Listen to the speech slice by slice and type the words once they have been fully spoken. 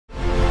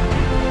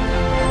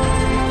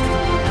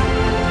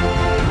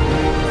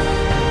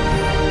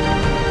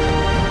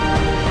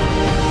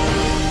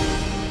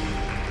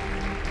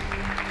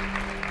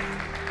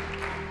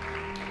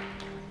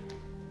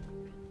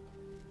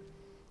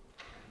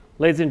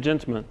Ladies and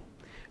gentlemen,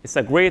 it's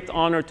a great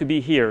honor to be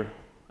here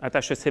at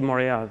HEC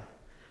Montreal,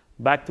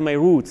 back to my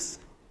roots,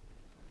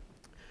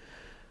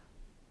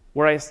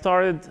 where I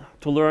started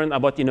to learn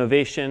about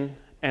innovation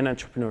and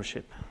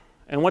entrepreneurship.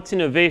 And what's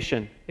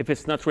innovation if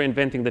it's not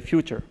reinventing the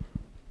future?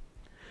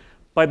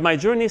 But my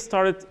journey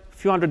started a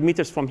few hundred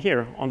meters from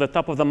here, on the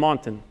top of the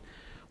mountain,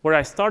 where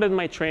I started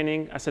my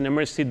training as an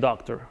emergency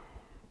doctor.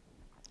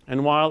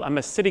 And while I'm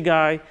a city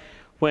guy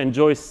who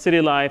enjoys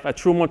city life, a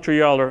true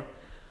Montrealer,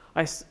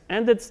 I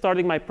ended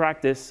starting my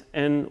practice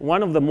in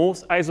one of the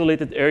most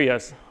isolated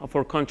areas of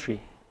our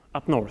country,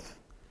 up north.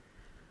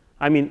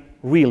 I mean,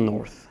 real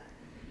north.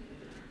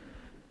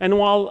 And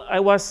while I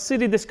was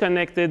city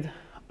disconnected,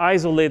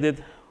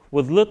 isolated,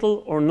 with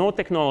little or no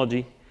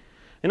technology,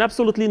 and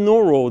absolutely no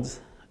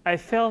roads, I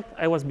felt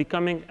I was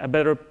becoming a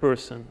better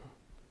person.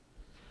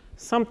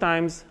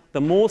 Sometimes the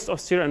most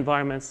austere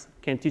environments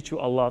can teach you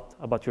a lot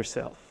about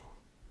yourself.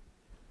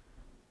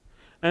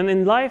 And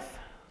in life,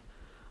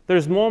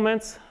 there's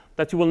moments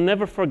that you will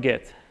never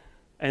forget,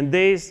 and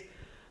days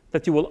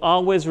that you will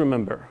always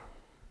remember.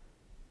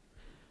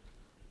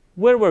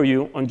 Where were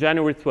you on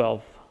January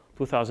 12,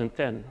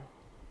 2010?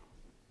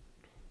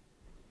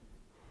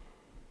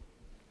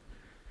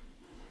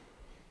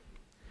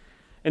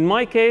 In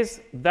my case,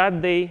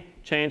 that day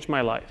changed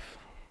my life,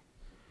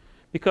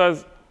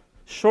 because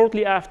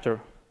shortly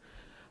after,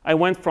 I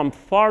went from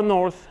far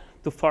north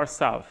to far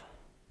south,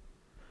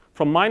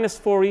 from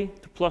 -40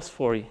 to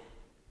 +40,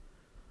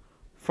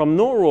 from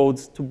no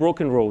roads to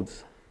broken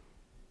roads,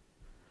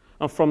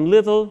 and from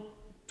little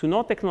to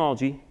no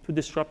technology to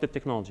disruptive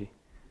technology.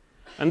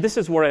 And this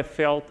is where I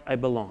felt I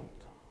belonged.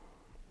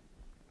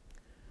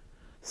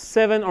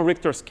 7 on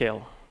Richter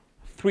scale,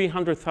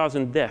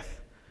 300,000 deaths,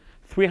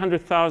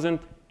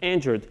 300,000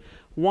 injured,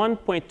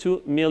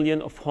 1.2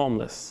 million of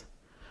homeless.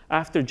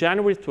 After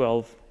January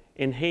 12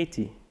 in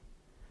Haiti,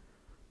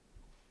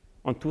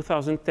 on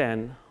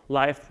 2010,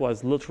 life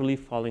was literally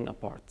falling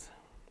apart.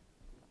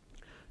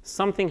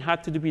 Something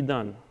had to be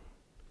done.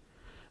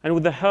 And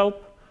with the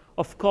help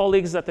of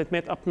colleagues that I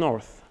met up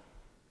north,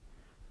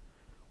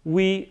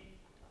 we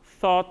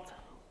felt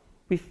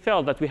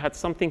that we had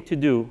something to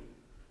do,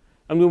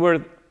 and we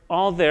were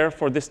all there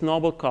for this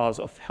noble cause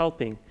of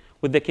helping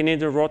with the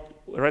Canadian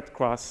Red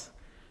Cross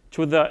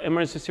through the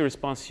Emergency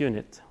Response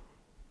Unit.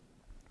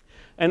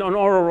 And on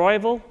our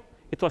arrival,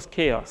 it was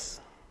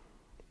chaos.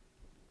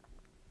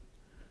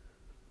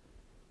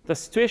 The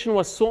situation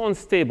was so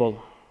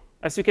unstable.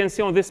 As you can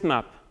see on this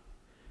map,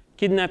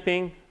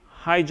 kidnapping,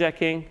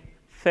 hijacking,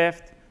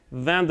 theft,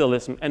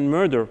 vandalism, and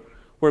murder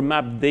were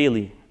mapped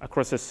daily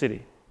across the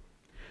city.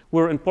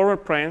 We were in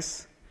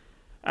Port-au-Prince,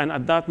 and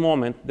at that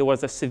moment, there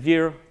was a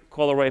severe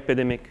cholera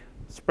epidemic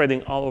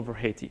spreading all over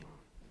Haiti.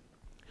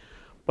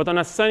 But on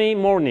a sunny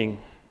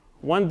morning,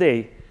 one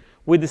day,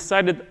 we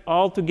decided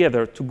all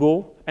together to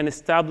go and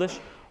establish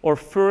our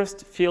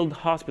first field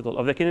hospital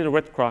of the Canadian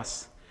Red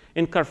Cross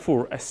in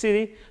Carrefour, a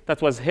city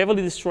that was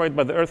heavily destroyed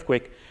by the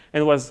earthquake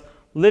and was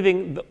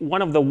living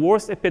one of the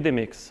worst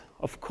epidemics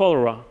of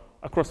cholera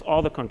across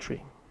all the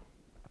country.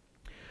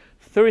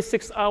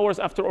 36 hours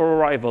after our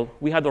arrival,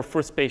 we had our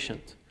first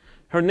patient.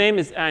 Her name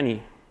is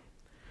Annie.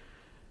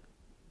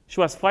 She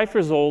was 5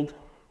 years old,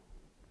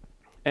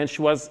 and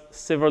she was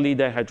severely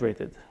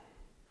dehydrated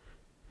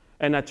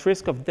and at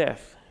risk of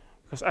death,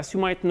 because as you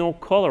might know,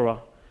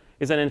 cholera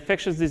is an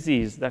infectious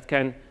disease that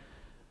can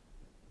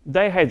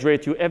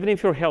dehydrate you even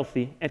if you're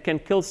healthy and can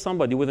kill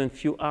somebody within a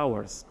few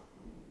hours.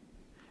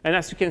 And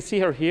as you can see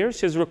her here,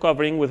 she's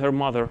recovering with her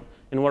mother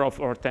in one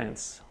of our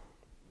tents.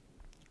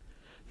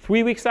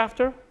 3 weeks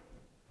after,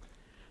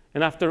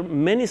 and after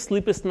many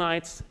sleepless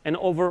nights and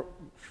over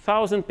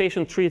 1,000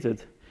 patients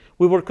treated,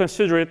 we were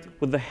considered,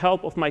 with the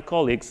help of my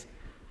colleagues,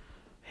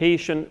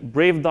 Haitian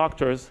brave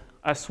doctors,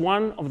 as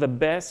one of the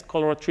best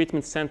cholera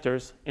treatment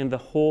centers in the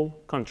whole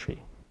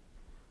country.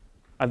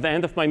 At the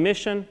end of my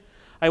mission,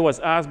 I was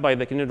asked by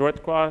the Canadian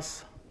Red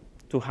Cross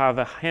to have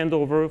a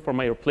handover for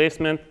my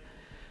replacement.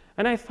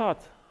 And I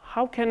thought,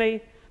 how can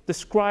I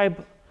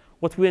describe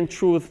what we went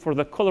through for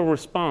the cholera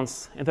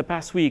response in the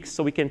past weeks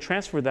so we can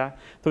transfer that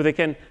so they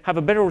can have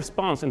a better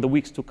response in the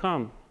weeks to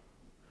come?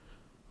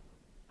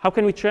 How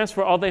can we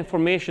transfer all the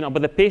information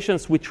about the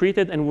patients we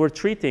treated and were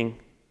treating?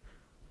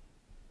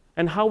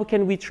 And how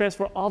can we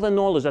transfer all the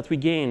knowledge that we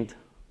gained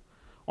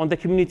on the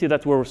community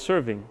that we were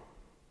serving?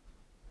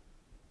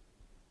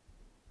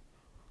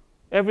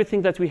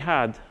 Everything that we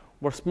had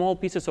were small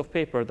pieces of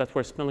paper that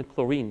were smelling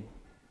chlorine.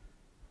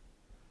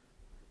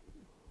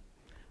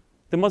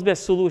 There must be a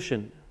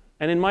solution.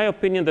 And in my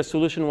opinion, the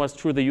solution was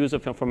through the use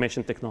of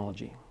information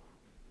technology.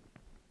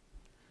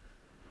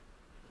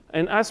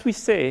 And as we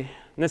say,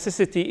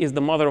 necessity is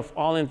the mother of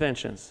all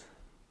inventions.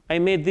 I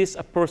made this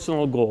a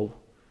personal goal,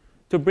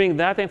 to bring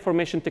that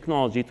information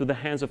technology to the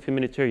hands of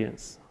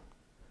humanitarians.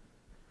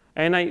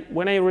 And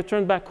when I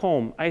returned back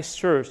home, I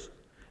searched,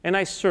 and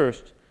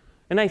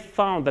I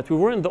found that we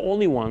weren't the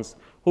only ones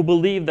who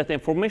believed that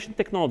information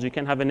technology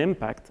can have an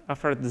impact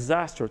after a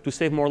disaster to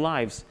save more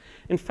lives.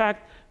 In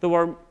fact,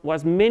 there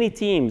was many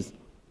teams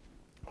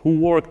who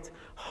worked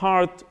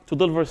hard to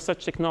deliver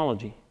such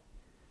technology.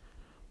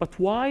 But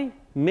why,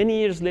 many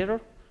years later,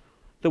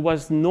 there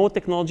was no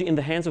technology in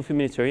the hands of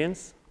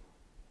humanitarians?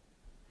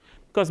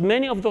 Because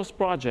many of those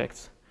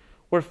projects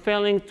were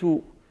failing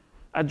to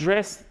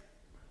address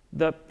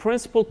the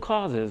principal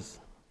causes,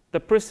 the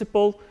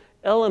principal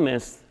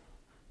elements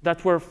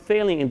that were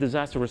failing in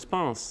disaster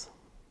response.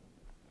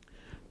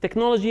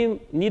 Technology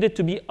needed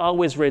to be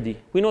always ready.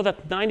 We know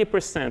that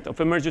 90% of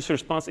emergency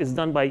response is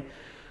done by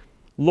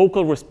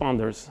local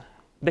responders.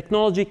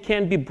 Technology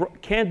can't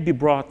be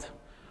brought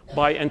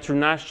by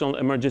international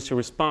emergency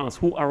response,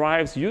 who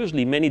arrives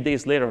usually many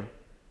days later.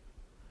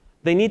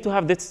 They need to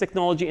have this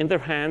technology in their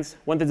hands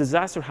when the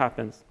disaster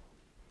happens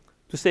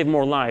to save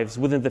more lives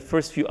within the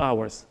first few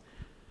hours.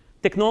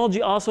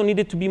 Technology also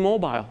needed to be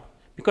mobile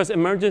because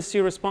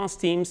emergency response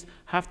teams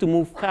have to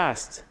move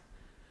fast.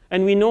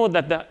 And we know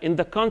that in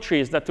the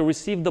countries that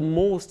receive the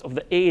most of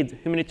the aid,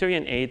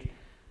 humanitarian aid,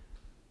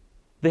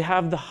 they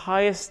have the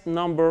highest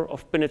number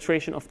of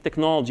penetration of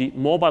technology,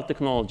 mobile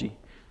technology,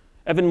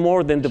 even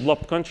more than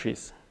developed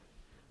countries.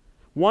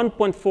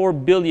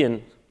 1.4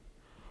 billion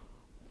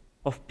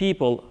of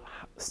people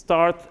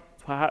start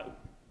to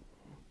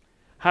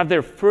have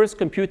their first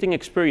computing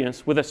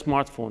experience with a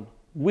smartphone.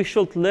 We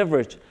should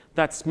leverage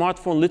that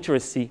smartphone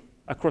literacy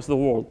across the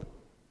world.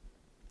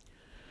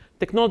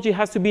 Technology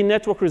has to be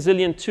network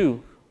resilient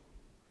too,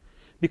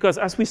 because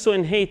as we saw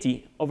in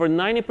Haiti, over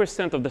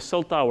 90% of the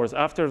cell towers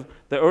after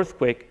the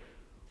earthquake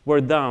were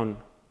down.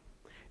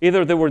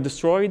 Either they were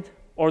destroyed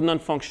or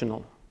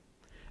non-functional.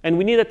 And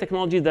we need a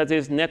technology that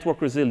is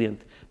network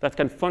resilient, that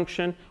can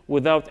function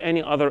without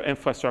any other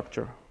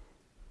infrastructure.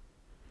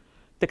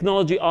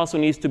 Technology also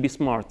needs to be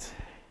smart.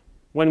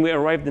 When we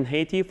arrived in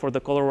Haiti for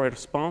the cholera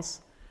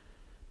response,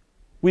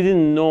 we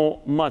didn't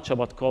know much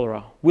about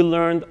cholera. We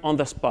learned on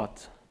the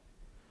spot.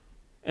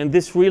 And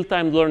this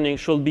real-time learning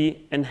should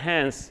be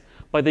enhanced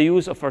by the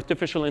use of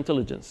artificial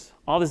intelligence,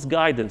 all this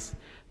guidance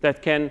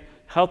that can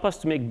help us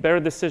to make better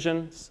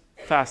decisions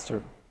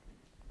faster.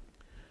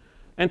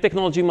 And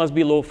technology must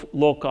be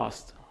low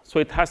cost. So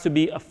it has to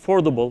be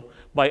affordable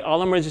by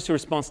all emergency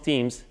response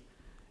teams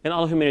and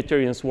all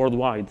humanitarians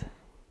worldwide.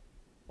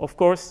 Of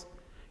course,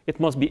 it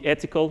must be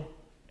ethical,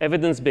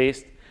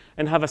 evidence-based,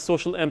 and have a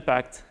social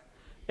impact,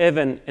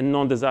 even in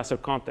non-disaster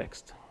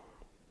context.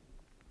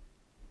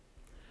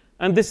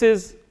 And this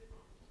is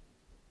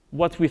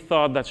what we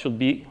thought that should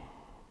be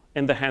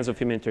in the hands of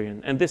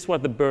humanitarians. And this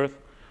was the birth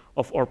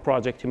of our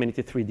project,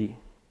 Humanity 3D.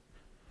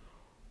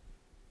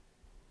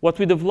 What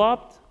we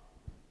developed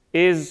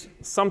is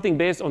something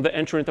based on the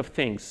Internet of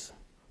Things.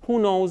 Who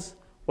knows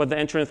what the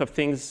Internet of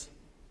Things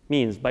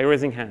means? By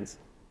raising hands.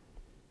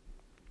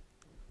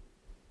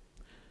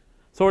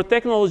 So our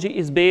technology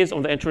is based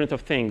on the Internet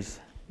of Things.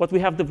 What we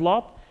have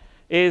developed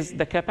is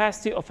the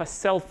capacity of a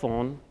cell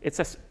phone.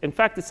 In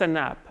fact, it's an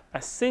app,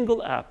 a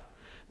single app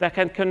that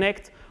can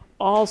connect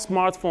all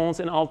smartphones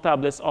and all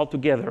tablets all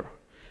together,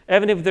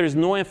 even if there is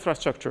no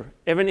infrastructure,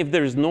 even if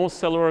there is no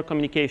cellular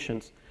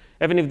communications,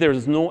 even if there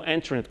is no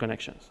internet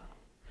connections.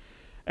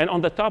 And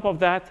on the top of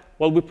that,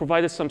 well, we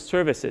provided some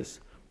services,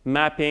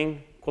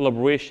 mapping,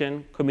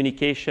 collaboration,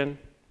 communication.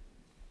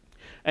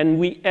 And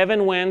we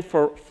even went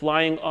for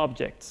flying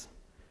objects,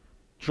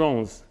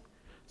 drones.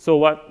 So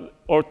what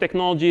our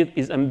technology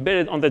is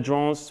embedded on the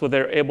drones so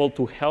they're able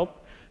to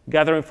help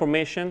gather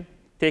information,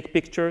 take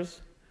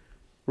pictures,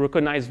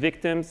 recognize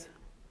victims,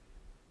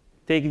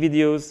 take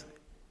videos,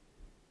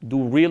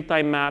 do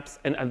real-time maps,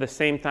 and at the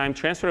same time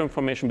transfer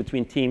information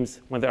between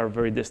teams when they are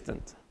very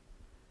distant.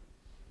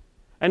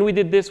 And we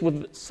did this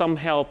with some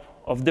help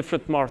of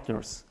different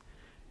partners.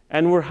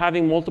 And we're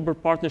having multiple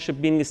partnerships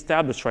being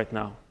established right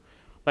now,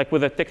 like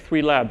with the Tech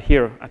 3 lab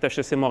here at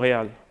HEC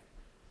Montreal,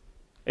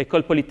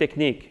 École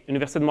Polytechnique,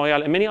 University of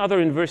Montreal, and many other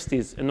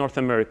universities in North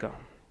America.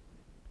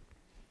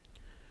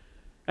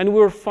 And we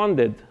were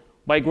funded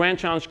by Grand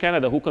Challenge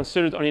Canada, who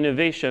considered our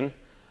innovation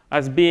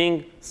as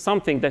being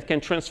something that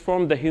can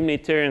transform the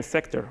humanitarian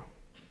sector.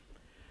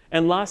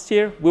 And last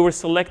year, we were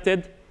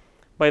selected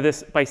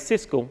by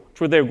Cisco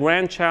through their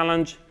Grand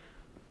Challenge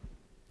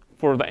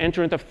for the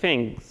Internet of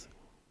Things.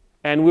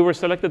 And we were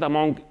selected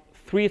among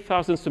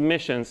 3,000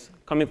 submissions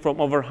coming from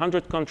over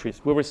 100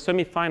 countries. We were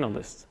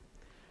semi-finalists.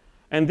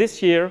 And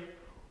this year, a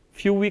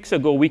few weeks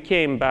ago, we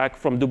came back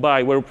from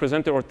Dubai, where we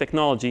presented our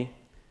technology,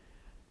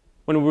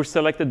 when we were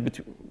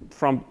selected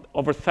from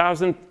over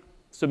 1,000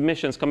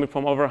 submissions coming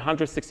from over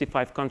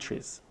 165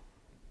 countries.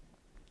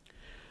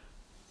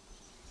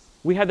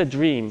 We had a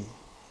dream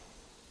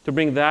to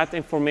bring that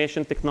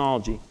information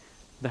technology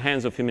to the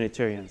hands of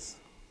humanitarians.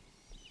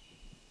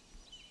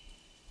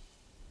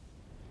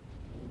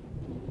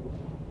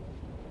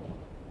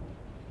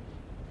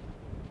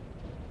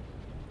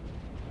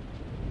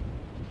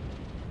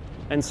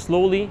 And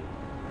slowly,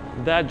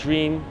 that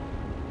dream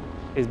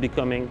is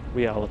becoming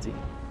reality.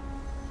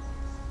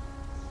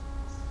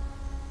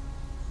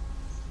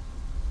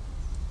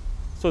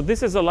 So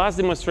this is the last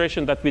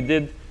demonstration that we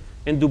did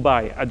in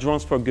Dubai at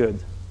Drones for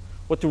Good.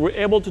 What we were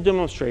able to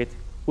demonstrate,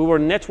 we were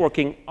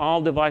networking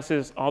all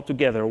devices all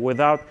together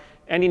without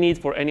any need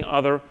for any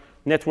other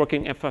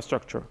networking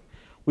infrastructure.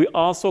 We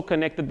also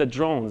connected the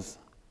drones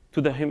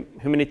to the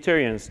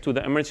humanitarians, to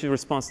the emergency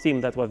response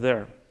team that was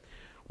there.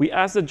 We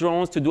asked the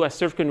drones to do a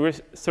search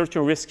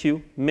and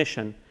rescue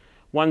mission.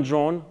 One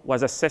drone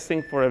was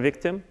assessing for a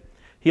victim.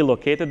 He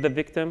located the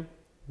victim.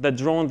 The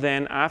drone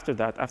then, after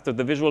that, after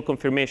the visual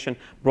confirmation,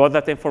 brought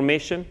that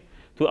information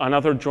to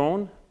another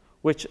drone,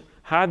 which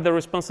had the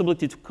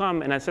responsibility to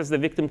come and assess the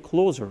victim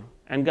closer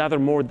and gather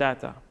more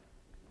data.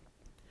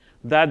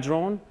 That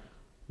drone,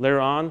 later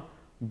on,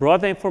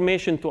 brought the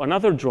information to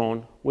another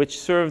drone, which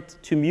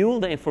served to mule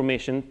the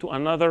information to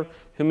another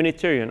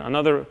humanitarian,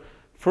 another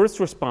first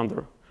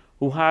responder,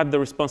 who had the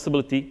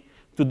responsibility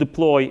to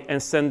deploy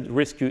and send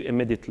rescue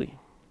immediately.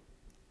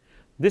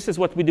 This is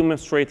what we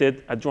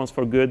demonstrated at Drones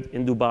for Good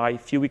in Dubai a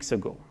few weeks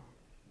ago.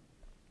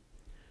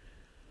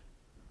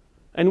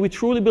 And we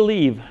truly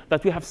believe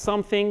that we have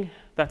something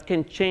that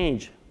can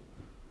change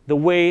the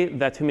way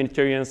that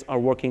humanitarians are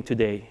working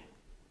today.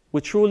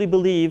 We truly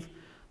believe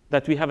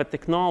that we have a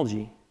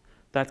technology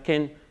that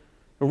can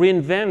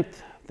reinvent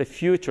the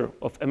future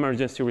of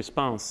emergency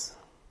response.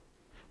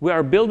 We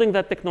are building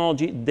that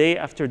technology day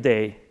after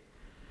day,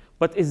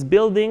 but is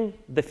building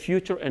the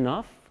future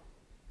enough?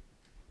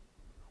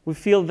 We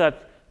feel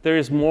that there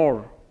is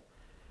more.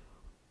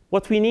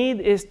 What we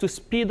need is to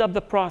speed up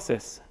the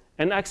process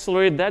and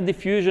accelerate that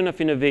diffusion of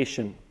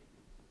innovation.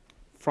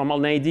 From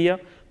an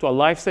idea to a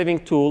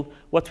life-saving tool,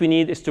 what we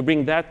need is to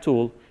bring that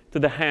tool to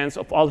the hands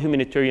of all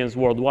humanitarians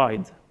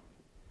worldwide.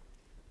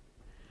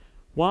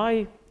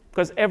 Why?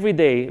 Because every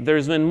day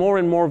there's been more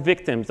and more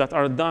victims that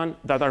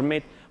are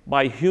made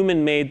by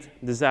human-made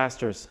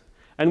disasters.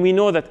 And we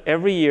know that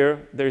every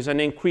year there's an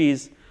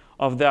increase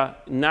of the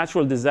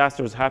natural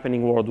disasters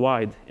happening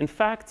worldwide. In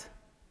fact,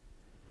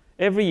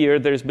 every year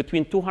there's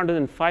between 200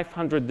 and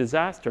 500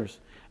 disasters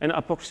and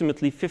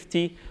approximately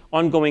 50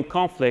 ongoing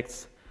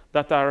conflicts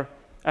that are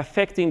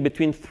affecting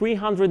between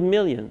 300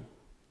 million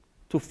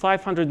to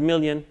 500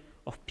 million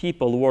of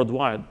people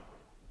worldwide.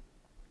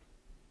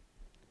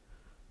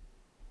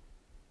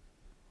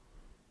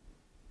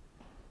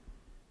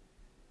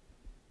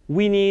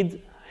 We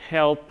need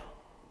help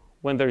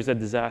when there is a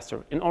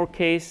disaster. In our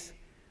case,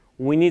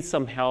 we need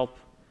some help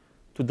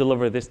to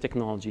deliver this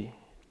technology.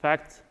 In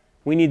fact,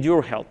 we need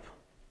your help.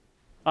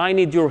 I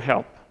need your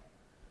help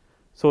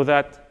so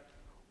that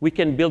we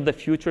can build the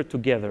future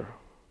together,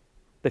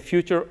 the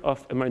future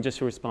of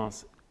emergency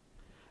response.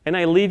 And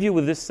I leave you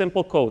with this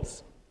simple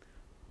quotes,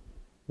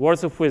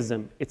 words of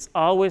wisdom. It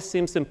always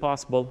seems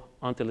impossible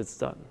until it's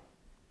done.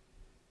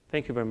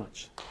 Thank you very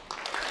much.